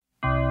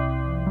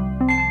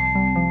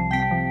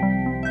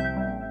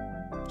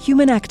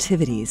Human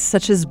activities,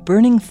 such as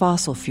burning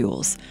fossil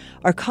fuels,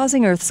 are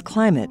causing Earth's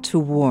climate to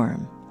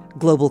warm.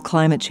 Global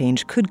climate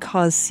change could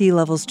cause sea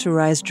levels to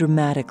rise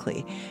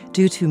dramatically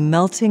due to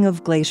melting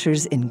of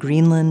glaciers in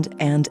Greenland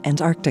and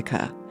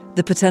Antarctica.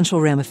 The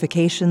potential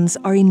ramifications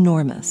are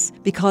enormous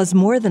because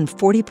more than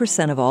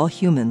 40% of all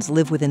humans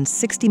live within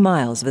 60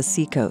 miles of a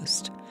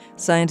seacoast.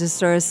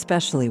 Scientists are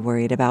especially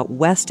worried about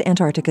West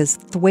Antarctica's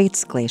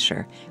Thwaites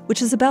Glacier,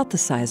 which is about the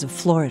size of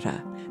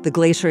Florida. The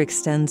glacier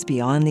extends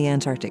beyond the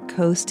Antarctic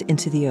coast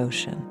into the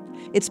ocean.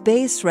 Its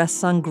base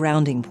rests on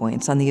grounding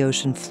points on the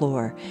ocean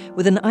floor,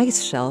 with an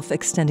ice shelf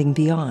extending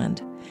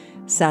beyond.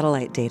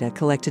 Satellite data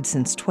collected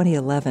since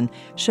 2011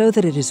 show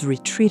that it is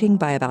retreating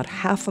by about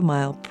half a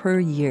mile per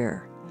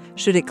year.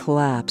 Should it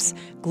collapse,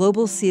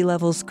 global sea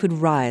levels could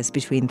rise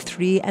between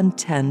 3 and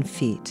 10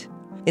 feet.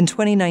 In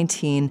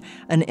 2019,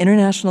 an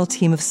international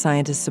team of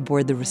scientists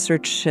aboard the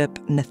research ship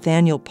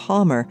Nathaniel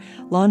Palmer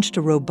launched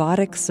a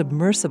robotic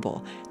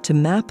submersible to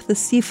map the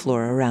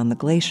seafloor around the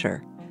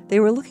glacier. They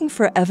were looking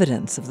for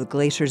evidence of the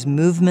glacier's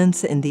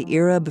movements in the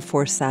era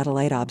before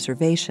satellite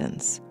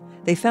observations.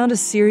 They found a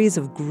series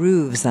of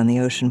grooves on the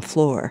ocean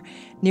floor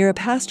near a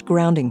past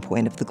grounding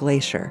point of the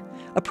glacier,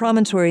 a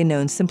promontory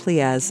known simply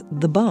as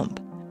the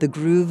Bump. The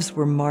grooves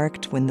were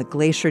marked when the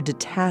glacier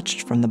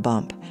detached from the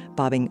bump,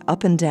 bobbing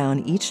up and down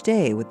each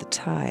day with the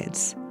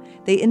tides.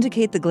 They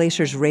indicate the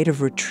glacier's rate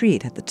of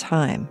retreat at the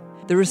time.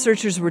 The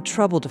researchers were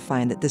troubled to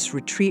find that this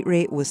retreat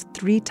rate was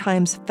 3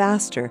 times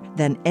faster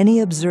than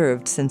any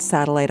observed since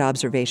satellite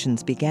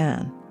observations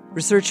began.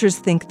 Researchers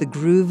think the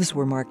grooves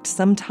were marked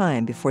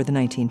sometime before the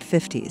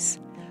 1950s.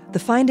 The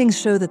findings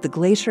show that the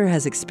glacier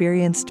has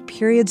experienced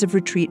periods of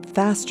retreat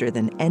faster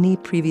than any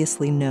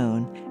previously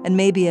known and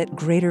may be at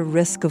greater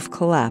risk of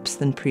collapse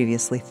than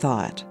previously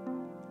thought.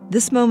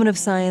 This moment of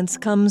science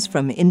comes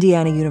from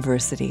Indiana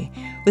University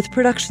with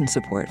production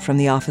support from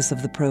the Office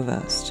of the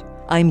Provost.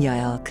 I'm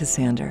Yael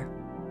Cassander.